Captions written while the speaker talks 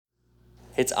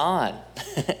It's on.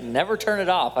 Never turn it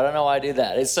off. I don't know why I do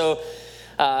that. It's so,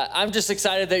 I'm just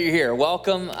excited that you're here.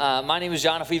 Welcome. My name is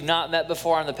John. If we've not met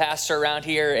before, I'm the pastor around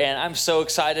here, and I'm so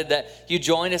excited that you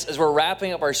joined us as we're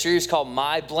wrapping up our series called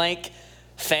My Blank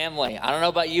Family. I don't know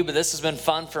about you, but this has been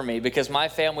fun for me because my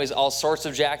family is all sorts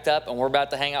of jacked up, and we're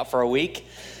about to hang out for a week.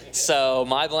 So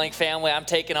My Blank Family, I'm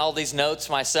taking all these notes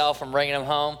myself. I'm bringing them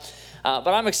home. But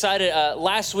I'm excited.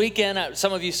 Last weekend,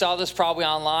 some of you saw this probably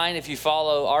online if you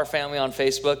follow our family on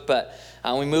Facebook, but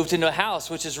we moved into a house,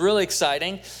 which is really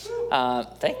exciting.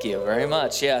 Thank you very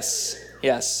much.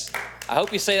 Yes. I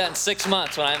hope you say that in 6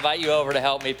 months when I invite you over to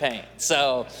help me paint.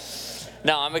 So,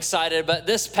 no, I'm excited. But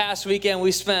this past weekend,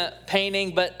 we spent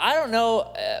painting. But I don't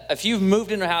know if you've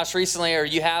moved into a house recently or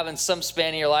you have in some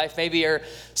span of your life. Maybe you're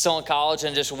still in college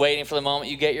and just waiting for the moment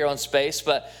you get your own space.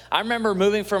 But I remember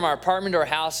moving from our apartment to our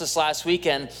house this last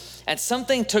weekend, and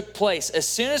something took place. As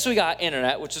soon as we got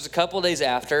internet, which was a couple of days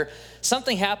after,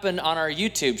 something happened on our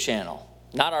YouTube channel.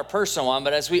 Not our personal one,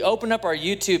 but as we opened up our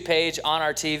YouTube page on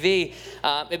our TV,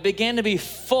 it began to be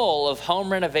full of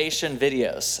home renovation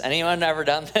videos. Anyone ever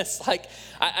done this?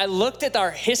 I looked at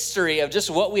our history of just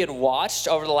what we had watched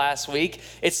over the last week.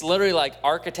 It's literally like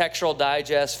Architectural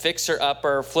Digest, Fixer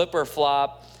Upper, Flipper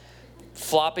Flop,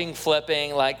 Flopping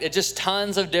Flipping, it just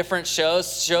tons of different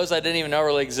shows I didn't even know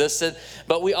really existed.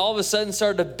 But we all of a sudden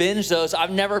started to binge those. I've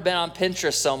never been on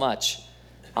Pinterest so much.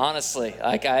 Honestly,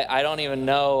 I don't even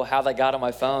know how that got on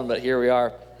my phone, but here we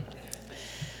are.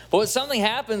 But something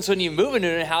happens when you move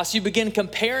into a house, you begin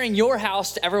comparing your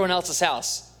house to everyone else's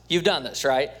house. You've done this,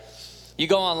 right? You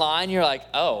go online, you're like,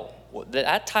 oh,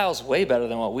 that tile's way better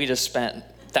than what we just spent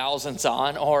thousands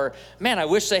on. Or, man, I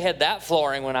wish they had that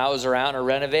flooring when I was around or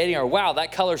renovating. Or, wow,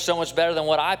 that color's so much better than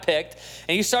what I picked.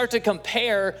 And you start to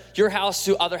compare your house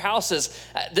to other houses.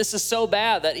 This is so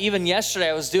bad that even yesterday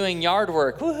I was doing yard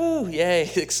work. Woohoo, yay,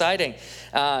 exciting.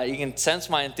 You can sense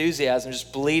my enthusiasm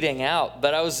just bleeding out.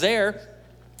 But I was there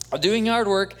doing yard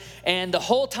work, and the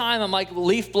whole time I'm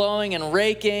leaf blowing and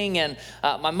raking, and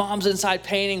my mom's inside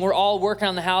painting. We're all working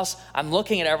on the house. I'm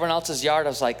looking at everyone else's yard. I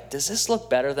was like, does this look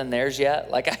better than theirs yet?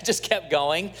 I just kept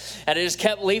going, and I just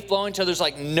kept leaf blowing until there's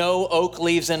no oak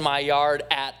leaves in my yard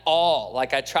at all. I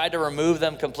tried to remove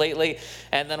them completely,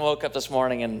 and then woke up this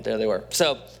morning and there they were.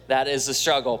 So that is the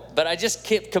struggle. But I just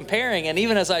kept comparing, and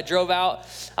even as I drove out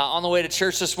on the way to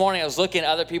church this morning, I was looking at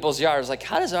other people's yards.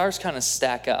 How does ours kind of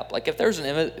stack up? If there's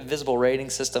an invisible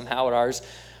rating system, how would ours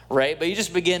rate? But you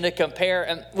just begin to compare,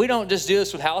 and we don't just do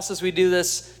this with houses. We do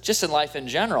this just in life in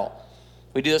general.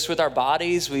 We do this with our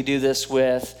bodies. We do this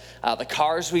with the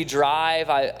cars we drive.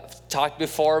 I've talked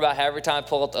before about how every time I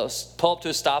pull up to a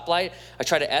stoplight, I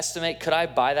try to estimate, could I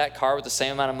buy that car with the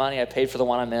same amount of money I paid for the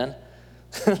one I'm in?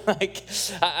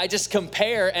 I just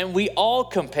compare, and we all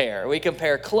compare. We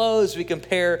compare clothes, we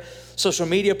compare social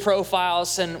media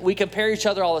profiles, and we compare each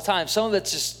other all the time. Some of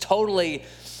it's just totally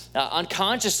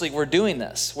unconsciously we're doing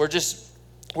this.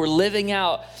 We're living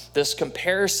out this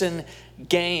comparison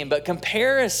game. But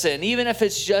comparison, even if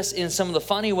it's just in some of the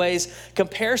funny ways,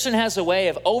 comparison has a way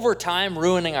of over time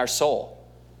ruining our soul.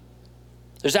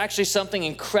 There's actually something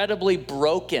incredibly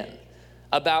broken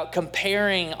about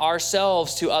comparing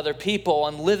ourselves to other people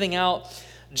and living out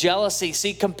jealousy.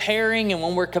 See, comparing and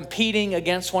when we're competing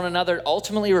against one another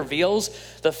ultimately reveals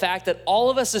the fact that all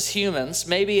of us as humans,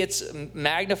 maybe it's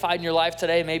magnified in your life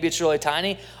today, maybe it's really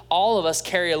tiny, all of us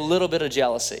carry a little bit of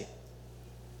jealousy.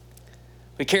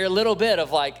 We carry a little bit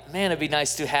of man, it'd be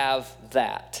nice to have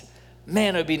that.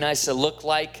 Man, it would be nice to look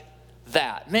like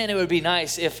that. Man, it would be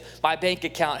nice if my bank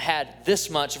account had this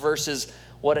much versus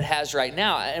what it has right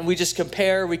now. And we just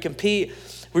compare, we compete,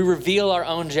 we reveal our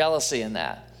own jealousy in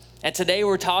that. And today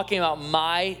we're talking about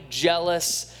my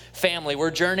jealous family.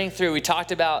 We're journeying through, we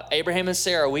talked about Abraham and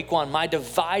Sarah, week 1, my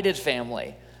divided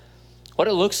family. What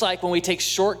it looks like when we take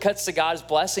shortcuts to God's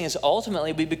blessing is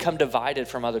ultimately we become divided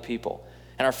from other people.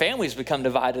 And our families become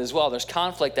divided as well. There's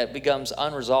conflict that becomes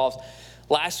unresolved.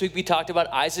 Last week we talked about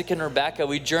Isaac and Rebekah.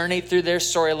 We journeyed through their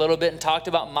story a little bit and talked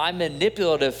about my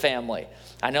manipulative family.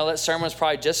 I know that sermon was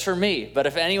probably just for me, but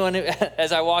if anyone,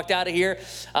 as I walked out of here,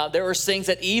 there were things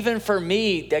that even for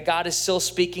me, that God is still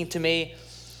speaking to me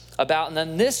about. And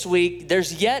then this week,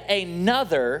 there's yet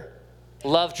another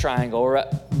love triangle.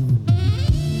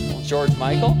 George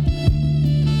Michael?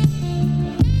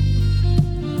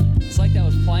 It's like that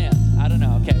was planned. I don't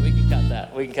know. Okay, we can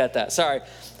cut that. Sorry,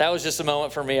 that was just a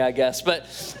moment for me, I guess.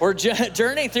 But we're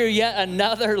journeying through yet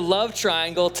another love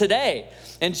triangle today.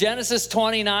 In Genesis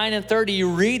 29 and 30,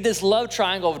 you read this love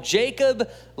triangle of Jacob,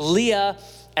 Leah,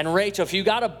 and Rachel. If you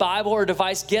got a Bible or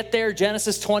device, get there,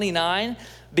 Genesis 29,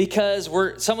 because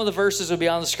some of the verses will be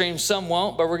on the screen, some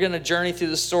won't, but we're going to journey through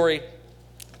the story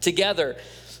together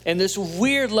in this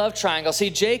weird love triangle. See,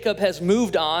 Jacob has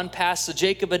moved on past the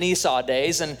Jacob and Esau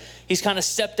days, and he's kind of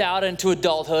stepped out into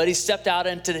adulthood. He's stepped out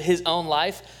into his own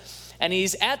life, and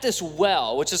he's at this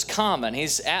well, which is common.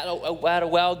 He's at a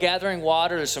well gathering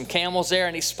water. There's some camels there,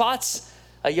 and he spots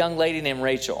a young lady named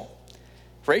Rachel.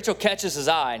 Rachel catches his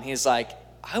eye, and he's like,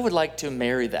 I would like to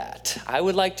marry that. I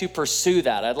would like to pursue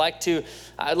that. I'd like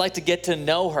to get to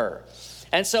know her.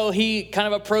 And so he kind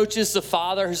of approaches the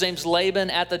father, whose name's Laban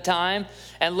at the time.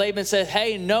 And Laban said,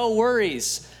 hey, no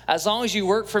worries. As long as you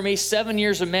work for me 7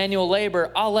 years of manual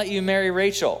labor, I'll let you marry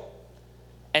Rachel.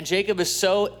 And Jacob is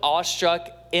so awestruck,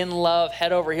 in love,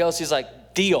 head over heels. He's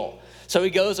like, deal. So he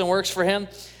goes and works for him.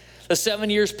 The 7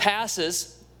 years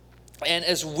passes. And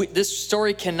this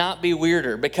story cannot be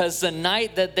weirder, because the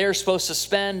night that they're supposed to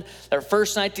spend their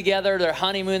first night together, their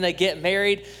honeymoon, they get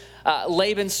married,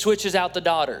 Laban switches out the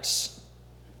daughters.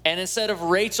 And instead of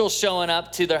Rachel showing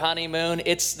up to their honeymoon,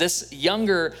 it's this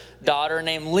younger daughter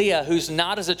named Leah, who's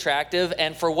not as attractive.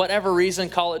 And for whatever reason,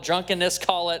 call it drunkenness,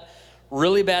 call it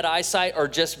really bad eyesight, or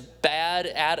just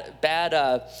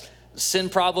bad sin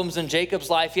problems in Jacob's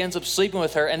life, he ends up sleeping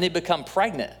with her and they become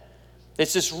pregnant.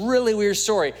 It's this really weird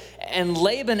story. And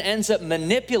Laban ends up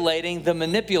manipulating the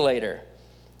manipulator.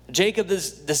 Jacob,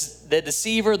 the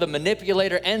deceiver, the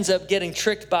manipulator, ends up getting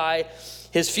tricked by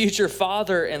his future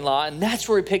father-in-law, and that's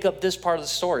where we pick up this part of the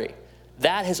story.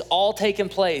 That has all taken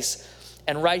place,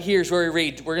 and right here is where we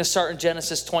read. We're going to start in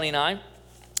Genesis 29,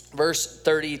 verse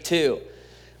 32.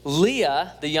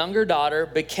 Leah, the younger daughter,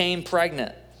 became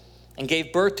pregnant and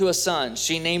gave birth to a son.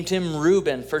 She named him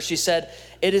Reuben, for she said,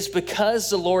 it is because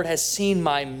the Lord has seen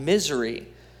my misery.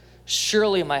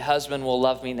 Surely my husband will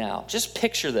love me now. Just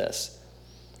picture this.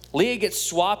 Leah gets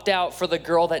swapped out for the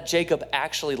girl that Jacob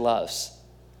actually loves,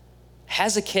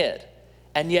 has a kid,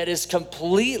 and yet is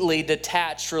completely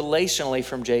detached relationally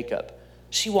from Jacob.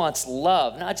 She wants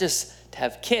love, not just to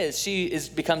have kids. She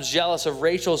becomes jealous of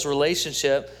Rachel's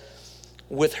relationship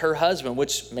with her husband,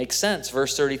 which makes sense.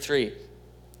 Verse 33.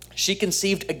 She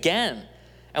conceived again,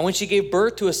 and when she gave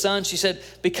birth to a son, she said,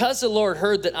 because the Lord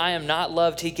heard that I am not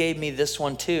loved, he gave me this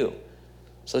one too.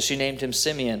 So she named him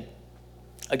Simeon.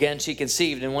 Again, she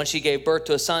conceived, and when she gave birth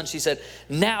to a son, she said,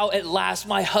 now at last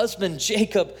my husband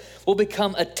Jacob will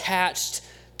become attached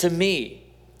to me,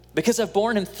 because I've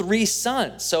borne him 3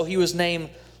 sons. So he was named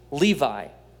Levi.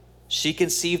 She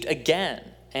conceived again,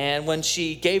 and when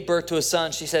she gave birth to a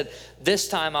son, she said, this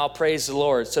time I'll praise the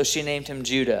Lord. So she named him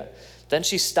Judah. Then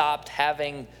she stopped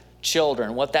having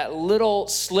children. What that little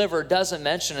sliver doesn't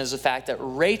mention is the fact that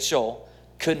Rachel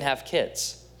couldn't have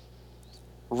kids.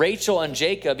 Rachel and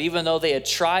Jacob, even though they had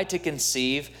tried to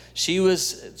conceive, she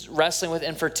was wrestling with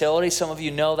infertility. Some of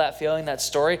you know that feeling, that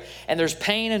story. And there's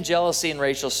pain and jealousy in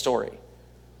Rachel's story.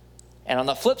 And on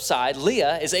the flip side,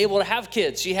 Leah is able to have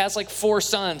kids. She has like 4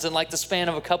 sons in like the span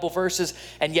of a couple verses,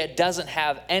 and yet doesn't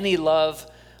have any love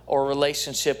or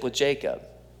relationship with Jacob.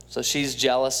 So she's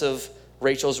jealous of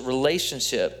Rachel's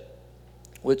relationship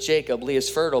with Jacob. Leah's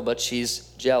fertile, but she's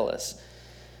jealous.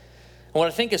 And what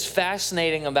I think is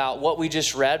fascinating about what we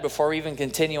just read before we even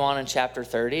continue on in chapter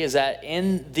 30 is that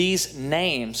in these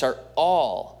names are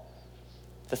all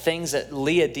the things that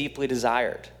Leah deeply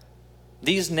desired.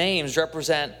 These names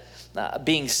represent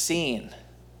being seen,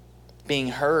 being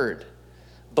heard,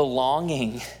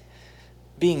 belonging,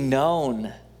 being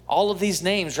known. All of these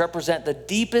names represent the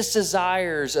deepest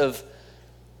desires of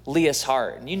Leah's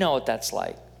heart. And you know what that's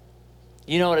like.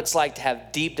 You know what it's like to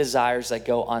have deep desires that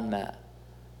go unmet.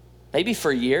 Maybe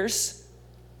for years,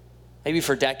 maybe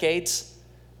for decades.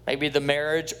 Maybe the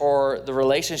marriage or the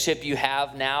relationship you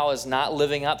have now is not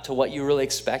living up to what you really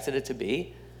expected it to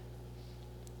be.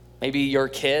 Maybe your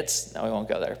kids, no, we won't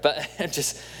go there, but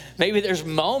just maybe there's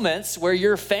moments where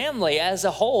your family as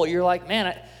a whole, you're like,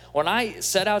 man, when I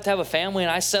set out to have a family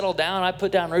and I settled down, I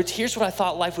put down roots, here's what I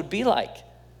thought life would be like.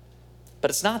 But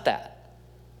it's not that.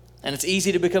 And it's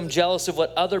easy to become jealous of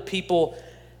what other people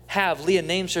have. Leah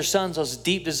names her sons those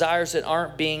deep desires that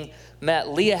aren't being met.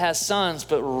 Leah has sons,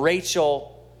 but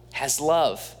Rachel has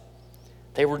love.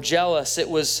 They were jealous. It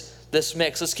was this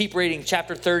mix. Let's keep reading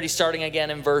chapter 30, starting again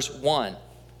in verse 1.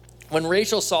 When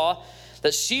Rachel saw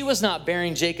that she was not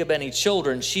bearing Jacob any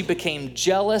children, she became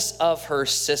jealous of her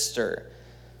sister.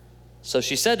 So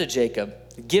she said to Jacob,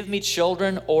 give me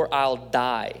children or I'll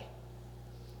die.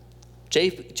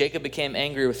 Jacob became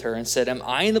angry with her and said, am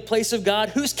I in the place of God?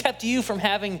 Who's kept you from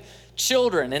having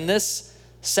children? In this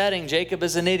setting, Jacob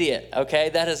is an idiot, okay?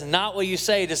 That is not what you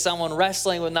say to someone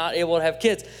wrestling with not able to have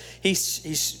kids. He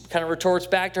kind of retorts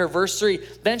back to her, verse 3.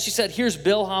 Then she said, here's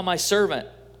Bilhah, my servant.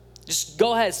 Just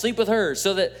go ahead, sleep with her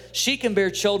so that she can bear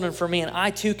children for me and I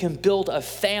too can build a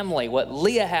family. What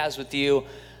Leah has with you,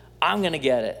 I'm going to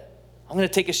get it. I'm going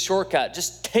to take a shortcut.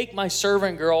 Just take my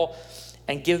servant girl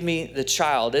and give me the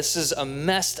child. This is a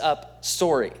messed up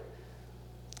story.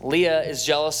 Leah is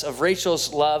jealous of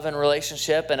Rachel's love and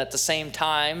relationship, and at the same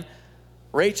time,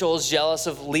 Rachel is jealous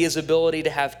of Leah's ability to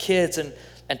have kids and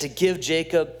to give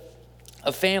Jacob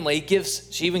a family.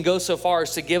 She even goes so far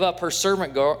as to give up her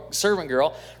servant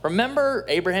girl. Remember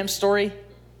Abraham's story?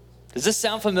 Does this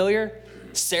sound familiar?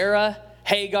 Sarah,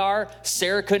 Hagar,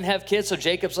 Sarah couldn't have kids, so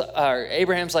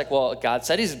Abraham's like, well, God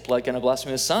said he's going to bless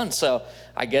me with sons, so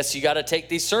I guess you got to take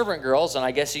these servant girls, and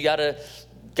I guess you got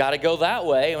to go that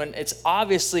way. And it's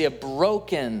obviously a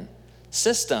broken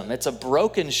system. It's a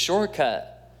broken shortcut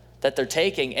that they're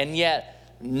taking, and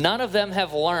yet none of them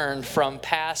have learned from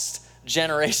past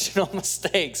generational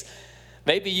mistakes.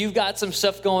 Maybe you've got some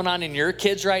stuff going on in your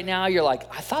kids right now. You're like,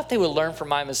 I thought they would learn from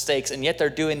my mistakes, and yet they're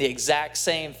doing the exact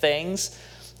same things.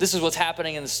 This is what's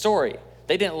happening in the story.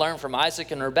 They didn't learn from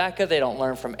Isaac and Rebekah. They don't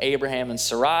learn from Abraham and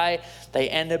Sarai. They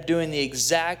end up doing the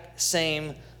exact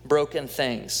same broken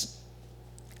things.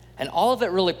 And all of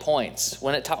it really points,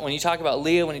 when you talk about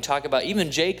Leah, when you talk about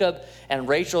even Jacob and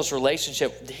Rachel's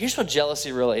relationship, here's what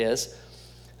jealousy really is.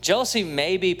 Jealousy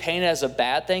may be painted as a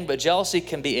bad thing, but jealousy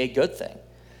can be a good thing.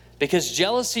 Because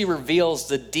jealousy reveals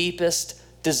the deepest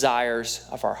desires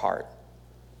of our heart.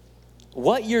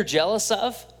 What you're jealous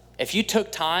of, if you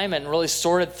took time and really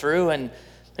sorted through and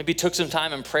maybe took some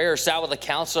time in prayer or sat with a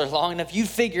counselor long enough, you'd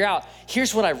figure out,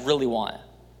 here's what I really want.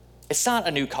 It's not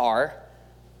a new car.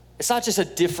 It's not just a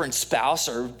different spouse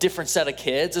or different set of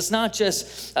kids. It's not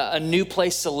just a new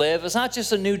place to live. It's not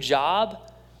just a new job.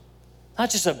 Not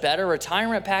just a better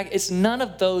retirement pack. It's none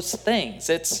of those things.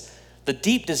 It's the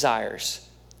deep desires.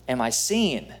 Am I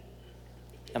seen?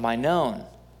 Am I known?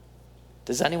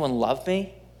 Does anyone love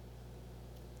me?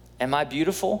 Am I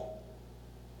beautiful?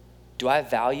 Do I have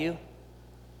value?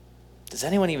 Does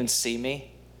anyone even see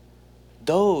me?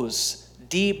 Those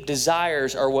deep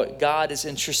desires are what God is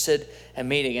interested in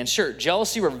meeting. And sure,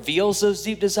 jealousy reveals those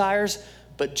deep desires,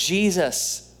 but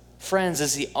Jesus, friends,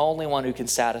 is the only one who can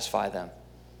satisfy them.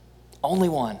 Only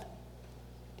one.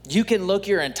 You can look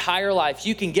your entire life.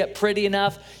 You can get pretty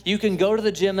enough. You can go to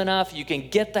the gym enough. You can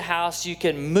get the house. You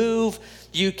can move.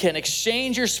 You can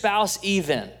exchange your spouse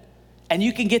even. And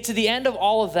you can get to the end of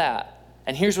all of that.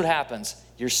 And here's what happens.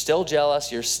 You're still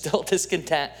jealous. You're still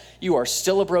discontent. You are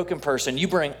still a broken person. You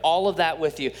bring all of that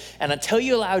with you. And until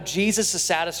you allow Jesus to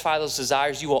satisfy those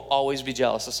desires, you will always be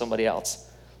jealous of somebody else.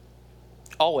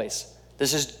 Always.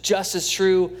 This is just as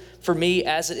true for me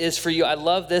as it is for you. I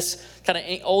love this kind of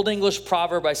old English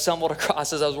proverb I stumbled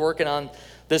across as I was working on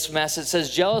this message. It says,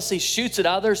 jealousy shoots at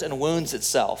others and wounds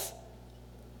itself.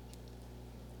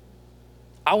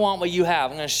 I want what you have.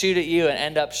 I'm going to shoot at you and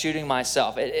end up shooting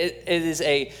myself. It is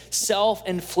a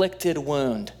self-inflicted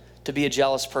wound to be a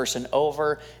jealous person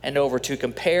over and over, to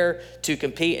compare, to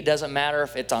compete. It doesn't matter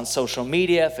if it's on social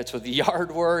media, if it's with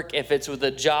yard work, if it's with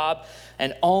a job.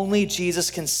 And only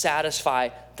Jesus can satisfy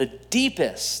the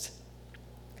deepest,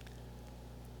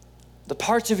 the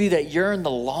parts of you that yearn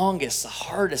the longest, the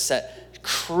hardest, that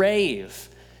crave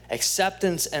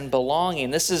acceptance and belonging.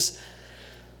 This is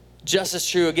just as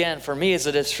true again for me as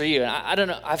it is for you. And I don't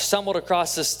know, I've stumbled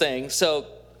across this thing. So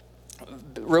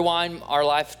rewind our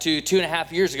life to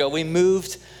 2.5 years ago. We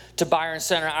moved to Byron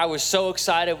Center. I was so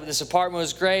excited. This apartment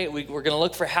was great. We were going to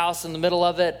look for a house in the middle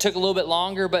of it. It took a little bit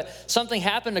longer, but something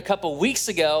happened a couple weeks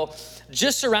ago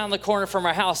just around the corner from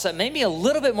our house that made me a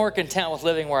little bit more content with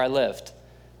living where I lived.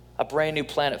 A brand new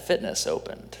Planet Fitness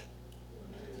opened.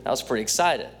 I was pretty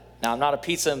excited. Now, I'm not a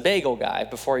pizza and bagel guy,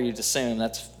 before you'd assume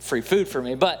that's free food for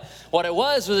me. But what it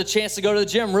was a chance to go to the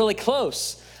gym really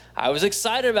close. I was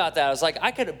excited about that. I was like, I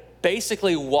could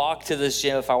basically walk to this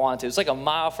gym if I wanted to. It's like a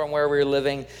mile from where we were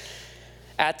living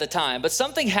at the time. But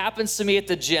something happens to me at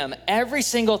the gym every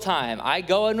single time. I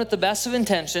go in with the best of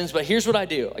intentions, but here's what I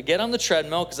do. I get on the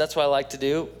treadmill, because that's what I like to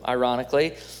do,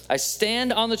 ironically. I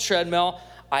stand on the treadmill.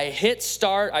 I hit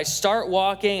start. I start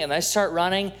walking, and I start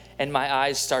running, and my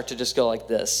eyes start to just go like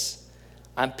this.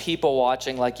 I'm people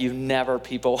watching like you've never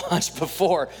people watched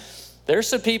before. There's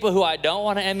some people who I don't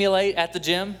want to emulate at the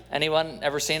gym. Anyone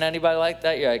ever seen anybody like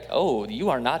that? You're like, oh, you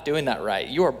are not doing that right.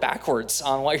 You are backwards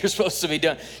on what you're supposed to be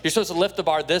doing. You're supposed to lift the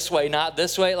bar this way, not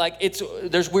this way.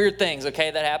 There's weird things, okay,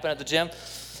 that happen at the gym.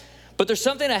 But there's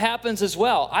something that happens as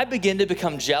well. I begin to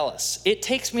become jealous. It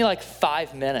takes me like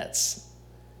 5 minutes.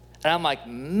 And I'm like,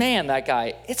 man, that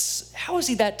guy, how is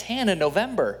he that tan in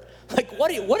November? Like,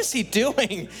 what is he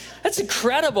doing? That's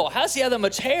incredible. How does he have that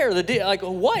much hair? Like,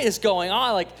 what is going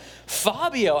on? Like,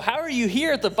 Fabio, how are you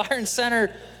here at the Byron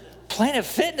Center Planet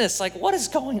Fitness? Like, what is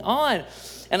going on?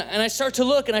 And I start to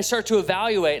look and I start to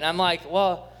evaluate, and I'm like,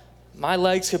 well, my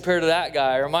legs compared to that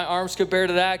guy, or my arms compared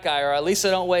to that guy, or at least I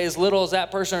don't weigh as little as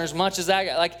that person or as much as that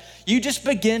guy. Like, you just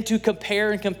begin to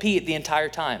compare and compete the entire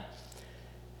time.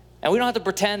 And we don't have to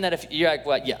pretend that if you're like,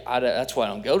 well, yeah, that's why I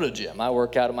don't go to the gym. I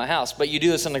work out at my house. But you do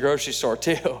this in the grocery store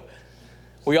too.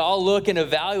 We all look and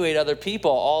evaluate other people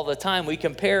all the time. We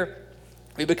compare,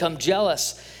 we become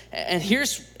jealous. And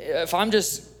here's, if I'm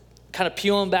just kind of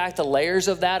peeling back the layers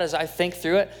of that as I think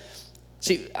through it.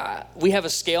 See, we have a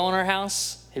scale in our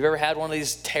house. Have you ever had one of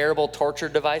these terrible torture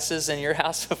devices in your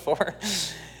house before?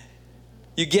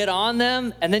 You get on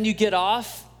them and then you get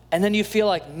off and then you feel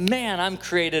like, man, I'm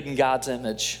created in God's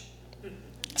image.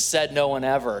 Said no one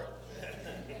ever,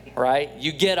 right?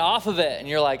 You get off of it and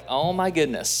you're like, oh my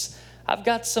goodness, I've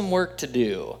got some work to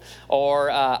do. Or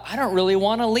I don't really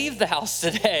want to leave the house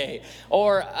today.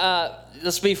 Or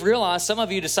let's be real honest, some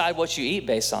of you decide what you eat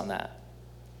based on that.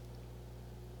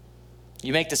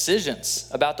 You make decisions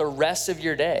about the rest of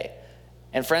your day.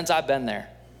 And friends, I've been there.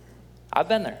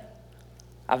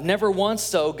 I've never once,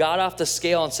 though, got off the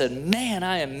scale and said, man,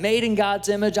 I am made in God's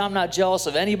image. I'm not jealous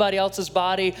of anybody else's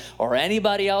body or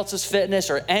anybody else's fitness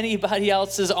or anybody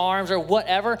else's arms or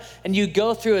whatever. And you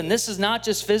go through, and this is not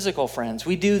just physical, friends.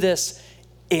 We do this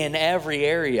in every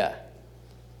area.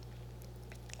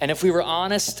 And if we were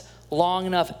honest long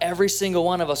enough, every single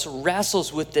one of us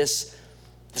wrestles with this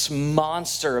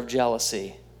monster of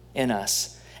jealousy in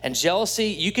us. And jealousy,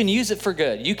 you can use it for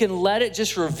good. You can let it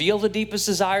just reveal the deepest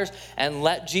desires and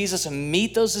let Jesus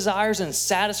meet those desires and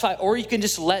satisfy, or you can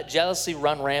just let jealousy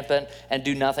run rampant and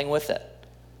do nothing with it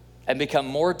and become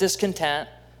more discontent,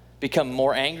 become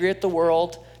more angry at the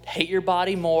world, hate your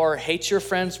body more, hate your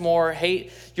friends more,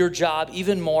 hate your job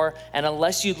even more. And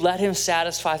unless you let him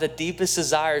satisfy the deepest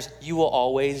desires, you will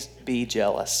always be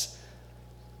jealous.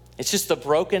 It's just the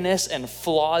brokenness and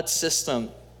flawed system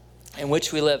in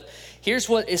which we live. Here's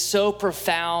what is so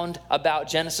profound about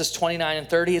Genesis 29 and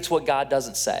 30. It's what God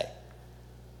doesn't say.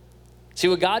 See,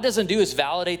 what God doesn't do is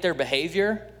validate their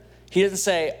behavior. He doesn't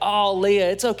say, oh,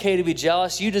 Leah, it's okay to be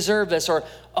jealous. You deserve this. Or,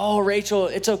 oh, Rachel,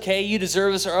 it's okay. You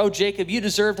deserve this. Or, oh, Jacob, you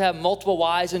deserve to have multiple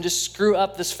wives and just screw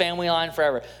up this family line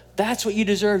forever. That's what you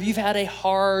deserve. You've had a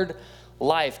hard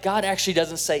life. God actually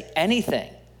doesn't say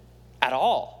anything at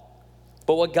all.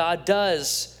 But what God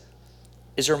does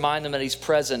is remind them that he's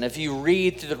present. If you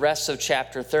read through the rest of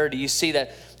chapter 30, you see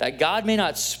that God may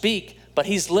not speak, but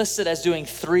he's listed as doing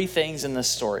three things in this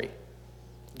story.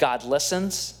 God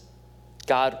listens,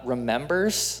 God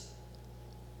remembers,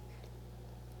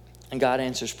 and God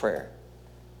answers prayer.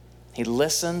 He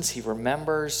listens, he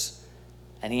remembers,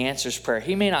 and he answers prayer.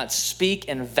 He may not speak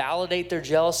and validate their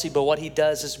jealousy, but what he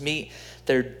does is meet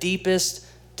their deepest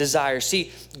desires.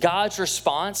 See, God's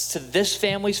response to this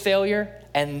family's failure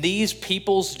and these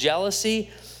people's jealousy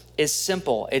is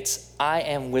simple. It's, I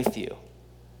am with you.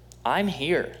 I'm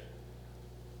here.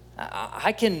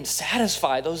 I can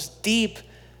satisfy those deep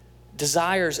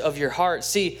desires of your heart.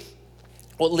 See,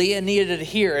 what Leah needed to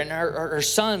hear, and her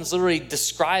sons literally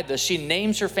describe this. She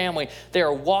names her family. They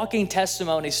are walking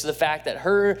testimonies to the fact that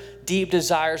her deep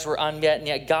desires were unmet. And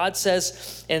yet God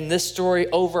says in this story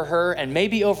over her, and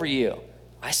maybe over you,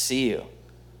 I see you.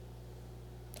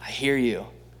 I hear you.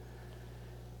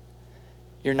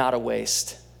 You're not a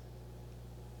waste.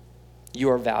 You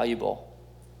are valuable.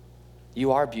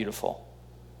 You are beautiful.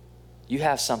 You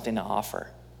have something to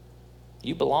offer.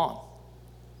 You belong.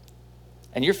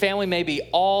 And your family may be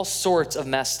all sorts of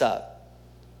messed up.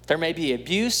 There may be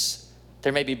abuse.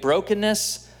 There may be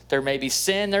brokenness. There may be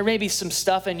sin. There may be some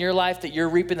stuff in your life that you're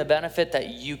reaping the benefit that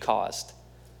you caused.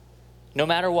 No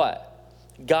matter what,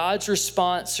 God's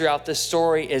response throughout this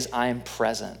story is, I am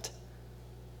present.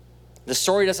 The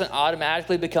story doesn't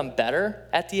automatically become better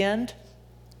at the end.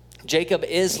 Jacob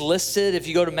is listed, if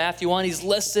you go to Matthew 1, he's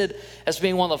listed as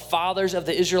being one of the fathers of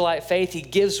the Israelite faith. He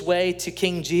gives way to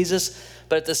King Jesus,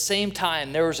 but at the same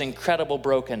time, there was incredible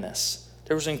brokenness.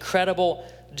 There was incredible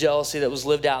jealousy that was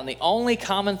lived out. And the only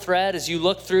common thread as you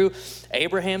look through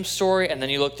Abraham's story, and then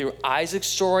you look through Isaac's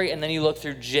story, and then you look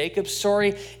through Jacob's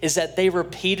story, is that they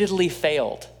repeatedly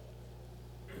failed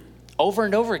over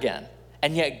and over again.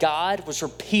 And yet God was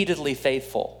repeatedly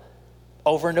faithful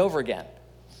over and over again.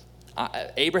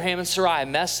 Abraham and Sarai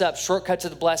mess up, shortcut to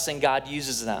the blessing, God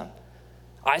uses them.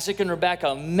 Isaac and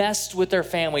Rebekah messed with their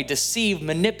family, deceived,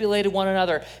 manipulated one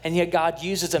another, and yet God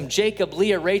uses them. Jacob,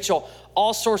 Leah, Rachel,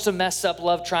 all sorts of messed up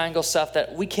love triangle stuff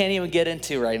that we can't even get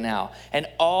into right now. And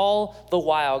all the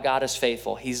while, God is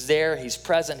faithful. He's there, he's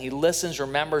present, he listens,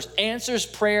 remembers, answers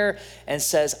prayer, and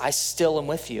says, I still am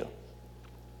with you,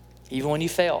 even when you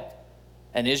fail.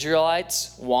 And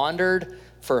Israelites wandered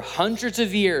for hundreds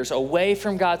of years away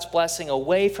from God's blessing,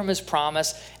 away from his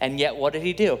promise, and yet what did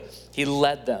he do? He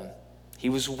led them. He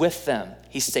was with them.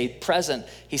 He stayed present.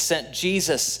 He sent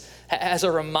Jesus as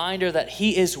a reminder that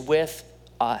he is with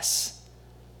us.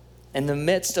 In the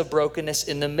midst of brokenness,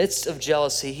 in the midst of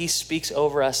jealousy, he speaks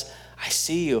over us. I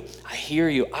see you. I hear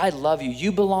you. I love you.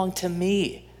 You belong to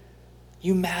me.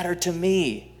 You matter to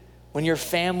me. When your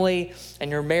family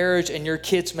and your marriage and your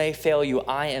kids may fail you,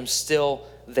 I am still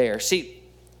there. See,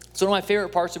 it's one of my favorite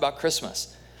parts about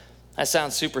Christmas. That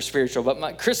sounds super spiritual,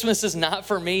 but Christmas is not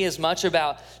for me as much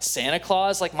about Santa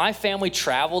Claus. Like, my family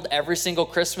traveled every single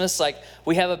Christmas. Like,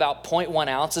 we have about 0.1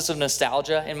 ounces of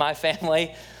nostalgia in my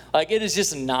family. Like, it is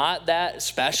just not that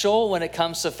special when it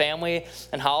comes to family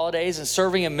and holidays, and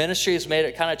serving in ministry has made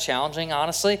it kind of challenging,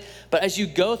 honestly. But as you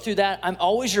go through that, I'm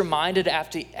always reminded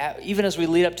even as we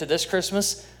lead up to this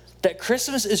Christmas, that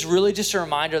Christmas is really just a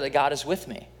reminder that God is with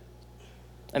me.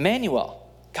 Emmanuel,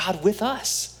 God with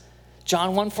us.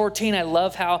 John 1:14, I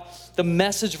love how the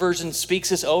Message version speaks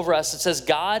this over us. It says,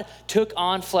 God took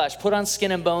on flesh, put on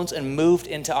skin and bones, and moved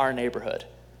into our neighborhood.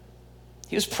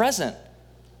 He was present.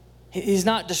 He's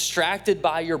not distracted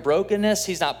by your brokenness.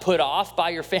 He's not put off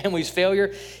by your family's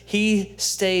failure. He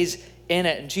stays in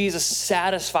it. And Jesus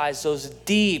satisfies those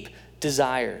deep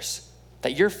desires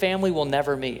that your family will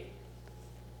never meet.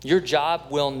 Your job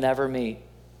will never meet.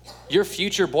 Your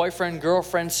future boyfriend,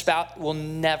 girlfriend, spouse will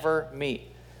never meet.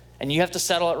 And you have to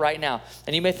settle it right now.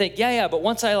 And you may think, yeah, but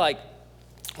once I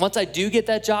do get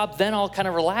that job, then I'll kind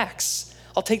of relax.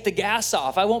 I'll take the gas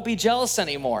off. I won't be jealous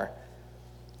anymore.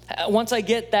 Once I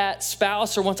get that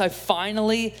spouse, or once I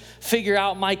finally figure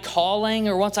out my calling,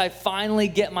 or once I finally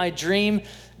get my dream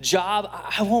job,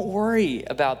 I won't worry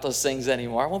about those things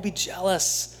anymore. I won't be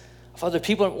jealous of other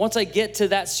people. Once I get to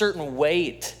that certain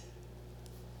weight,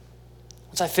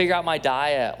 once I figure out my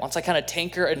diet, once I kind of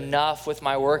tinker enough with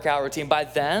my workout routine, by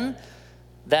then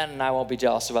I won't be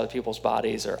jealous of other people's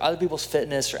bodies or other people's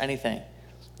fitness or anything.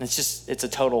 And it's a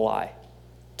total lie.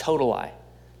 Total lie.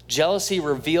 Jealousy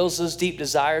reveals those deep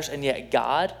desires, and yet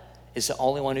God is the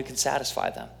only one who can satisfy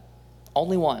them.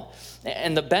 Only one.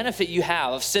 And the benefit you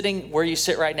have of sitting where you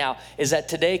sit right now is that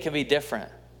today can be different.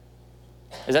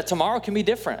 Is that tomorrow can be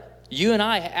different. You and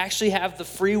I actually have the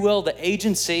free will, the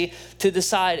agency to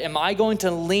decide, am I going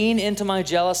to lean into my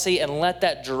jealousy and let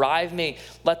that drive me,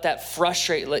 let that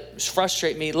frustrate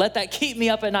me, let that keep me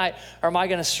up at night, or am I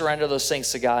going to surrender those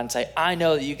things to God and say, I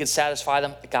know that you can satisfy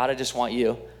them. God, I just want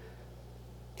you.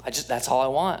 That's all I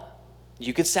want.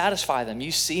 You can satisfy them.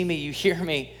 You see me, you hear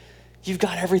me. You've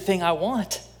got everything I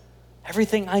want,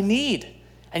 everything I need.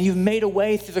 And you've made a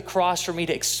way through the cross for me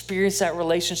to experience that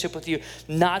relationship with you,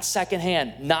 not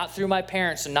secondhand, not through my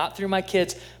parents and not through my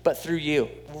kids, but through you.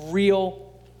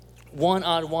 Real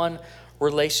one-on-one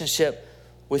relationship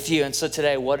with you. And so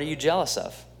today, what are you jealous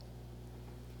of?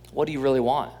 What do you really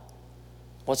want?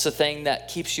 What's the thing that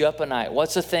keeps you up at night?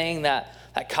 What's the thing that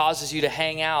causes you to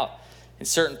hang out in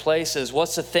certain places?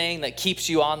 What's the thing that keeps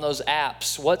you on those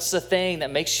apps? What's the thing that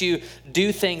makes you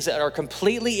do things that are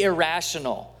completely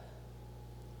irrational?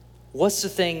 What's the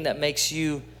thing that makes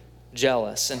you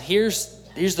jealous? And here's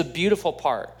the beautiful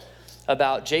part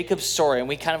about Jacob's story, and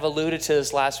we kind of alluded to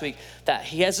this last week, that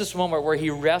he has this moment where he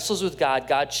wrestles with God.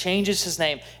 God changes his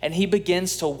name, and he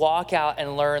begins to walk out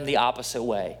and learn the opposite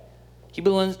way. He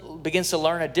begins to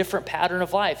learn a different pattern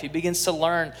of life. He begins to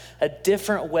learn a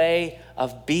different way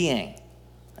of being.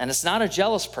 And it's not a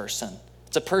jealous person.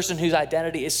 It's a person whose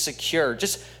identity is secure.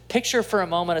 Just picture for a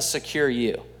moment a secure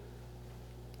you.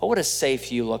 What would a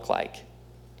safe you look like?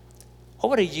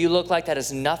 What would a you look like that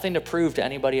has nothing to prove to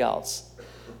anybody else?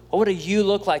 What would a you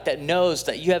look like that knows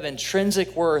that you have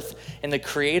intrinsic worth in the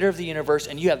creator of the universe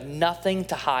and you have nothing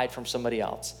to hide from somebody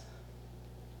else?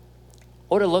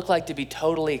 What would it look like to be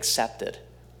totally accepted,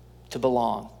 to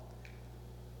belong,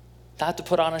 not to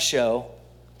put on a show,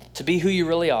 to be who you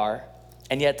really are,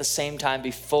 and yet at the same time be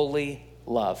fully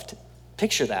loved?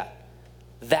 Picture that.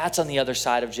 That's on the other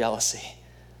side of jealousy.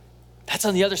 That's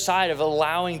on the other side of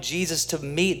allowing Jesus to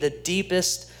meet the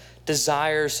deepest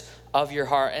desires of your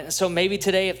heart. And so maybe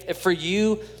today, if for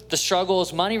you, the struggle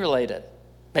is money related.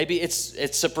 Maybe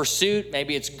it's a pursuit,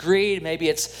 maybe it's greed, maybe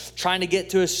it's trying to get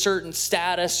to a certain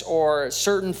status or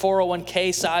certain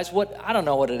 401k size. I don't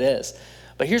know what it is.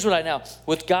 But here's what I know.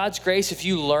 With God's grace, if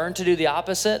you learn to do the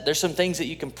opposite, there's some things that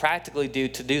you can practically do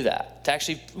to do that, to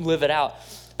actually live it out.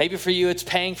 Maybe for you, it's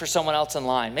paying for someone else in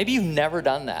line. Maybe you've never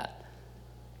done that.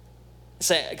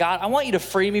 Say, God, I want you to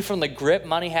free me from the grip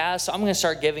money has, so I'm going to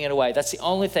start giving it away. That's the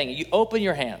only thing. You open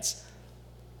your hands.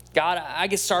 God, I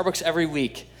get Starbucks every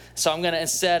week, so I'm going to,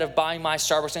 instead of buying my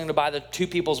Starbucks, I'm going to buy the two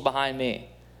people's behind me.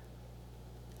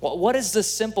 Well, what is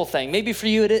this simple thing? Maybe for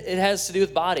you, it has to do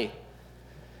with body.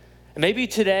 And maybe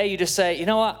today you just say, you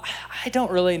know what? I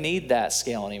don't really need that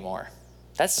scale anymore.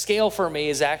 That scale for me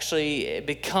is actually, it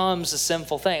becomes a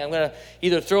sinful thing. I'm going to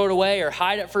either throw it away or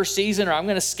hide it for a season, or I'm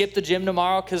going to skip the gym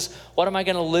tomorrow because what am I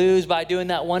going to lose by doing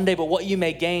that one day? But what you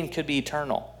may gain could be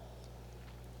eternal.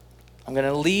 I'm going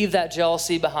to leave that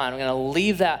jealousy behind. I'm going to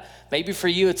leave that. Maybe for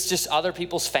you, it's just other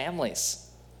people's families.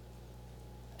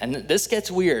 And this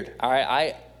gets weird, all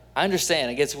right? I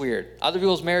understand it gets weird. Other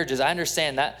people's marriages, I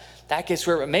understand that gets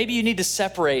weird. But maybe you need to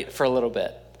separate for a little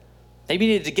bit. Maybe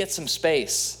you need to get some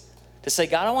space to say,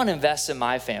 God, I want to invest in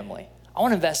my family. I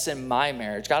want to invest in my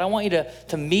marriage. God, I want you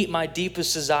to meet my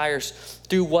deepest desires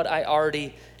through what I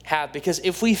already have. Because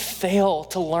if we fail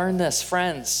to learn this,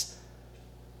 friends,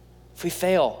 if we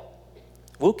fail,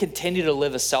 we'll continue to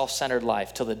live a self-centered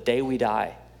life till the day we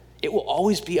die. It will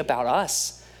always be about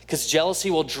us, because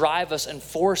jealousy will drive us and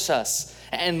force us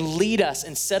and lead us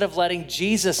instead of letting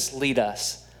Jesus lead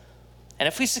us. And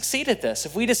if we succeed at this,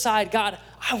 if we decide, God,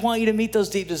 I want you to meet those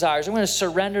deep desires, I'm going to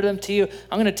surrender them to you.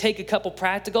 I'm going to take a couple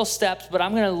practical steps, but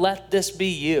I'm going to let this be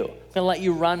you. I'm going to let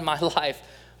you run my life.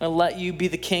 I'm going to let you be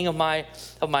the king of my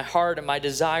heart and my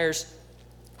desires.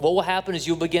 What will happen is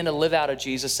you'll begin to live out a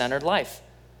Jesus-centered life.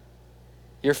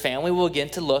 Your family will begin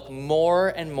to look more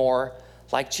and more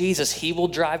like Jesus. He will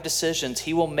drive decisions.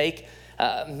 He will make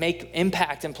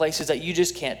impact in places that you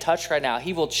just can't touch right now.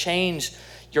 He will change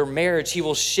your marriage. He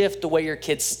will shift the way your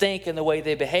kids think and the way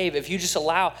they behave if you just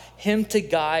allow him to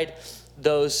guide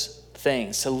those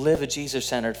things, to live a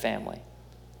Jesus-centered family,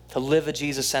 to live a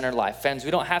Jesus-centered life. Friends,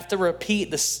 we don't have to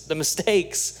repeat the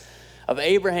mistakes of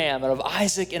Abraham and of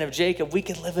Isaac and of Jacob. We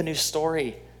can live a new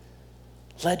story.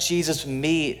 Let Jesus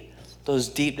meet those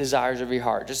deep desires of your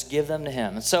heart. Just give them to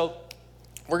him. And so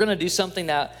we're going to do something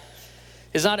that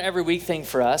is not an every week thing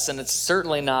for us, and it's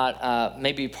certainly not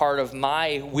maybe part of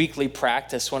my weekly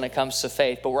practice when it comes to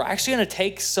faith, but we're actually going to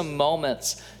take some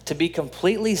moments to be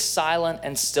completely silent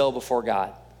and still before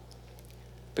God.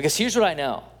 Because here's what I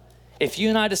know. If you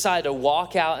and I decide to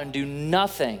walk out and do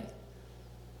nothing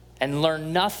and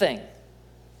learn nothing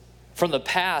from the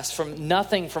past, from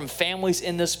nothing from families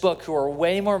in this book who are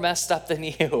way more messed up than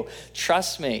you,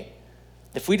 trust me,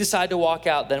 if we decide to walk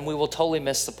out, then we will totally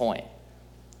miss the point.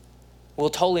 We'll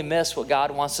totally miss what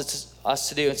God wants us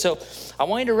to do. And so I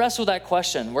want you to wrestle with that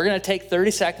question. We're going to take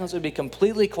 30 seconds. We'll be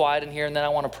completely quiet in here, and then I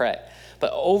want to pray.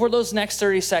 But over those next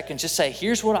 30 seconds, just say,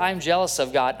 here's what I'm jealous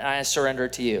of, God, and I surrender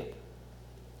it to you.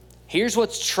 Here's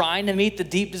what's trying to meet the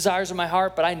deep desires of my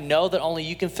heart, but I know that only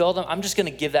you can fill them. I'm just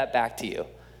going to give that back to you.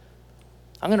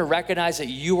 I'm going to recognize that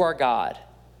you are God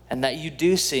and that you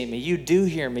do see me, you do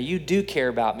hear me, you do care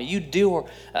about me, you do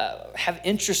have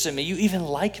interest in me, you even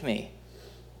like me.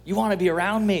 You want to be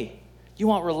around me. You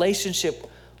want relationship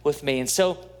with me. And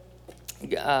so,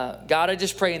 God, I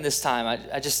just pray in this time,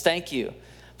 I just thank you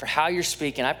for how you're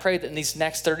speaking. I pray that in these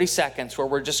next 30 seconds where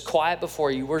we're just quiet before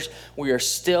you, we are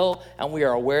still and we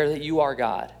are aware that you are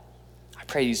God. I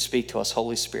pray you speak to us,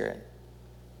 Holy Spirit.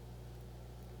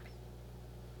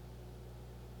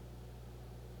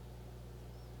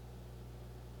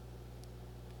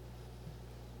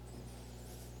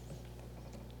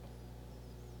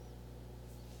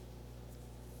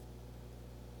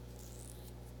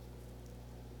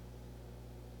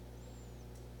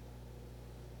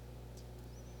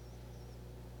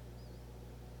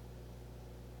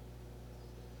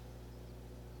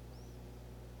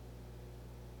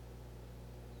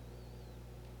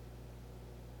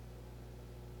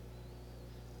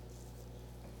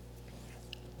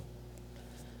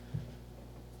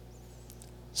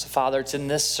 So, Father, it's in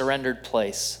this surrendered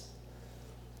place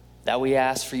that we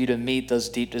ask for you to meet those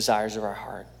deep desires of our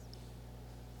heart.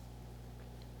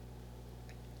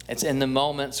 It's in the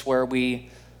moments where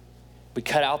we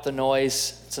cut out the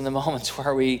noise. It's in the moments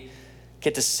where we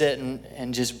get to sit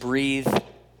and just breathe,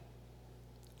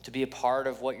 to be a part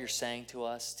of what you're saying to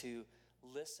us, to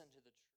listen to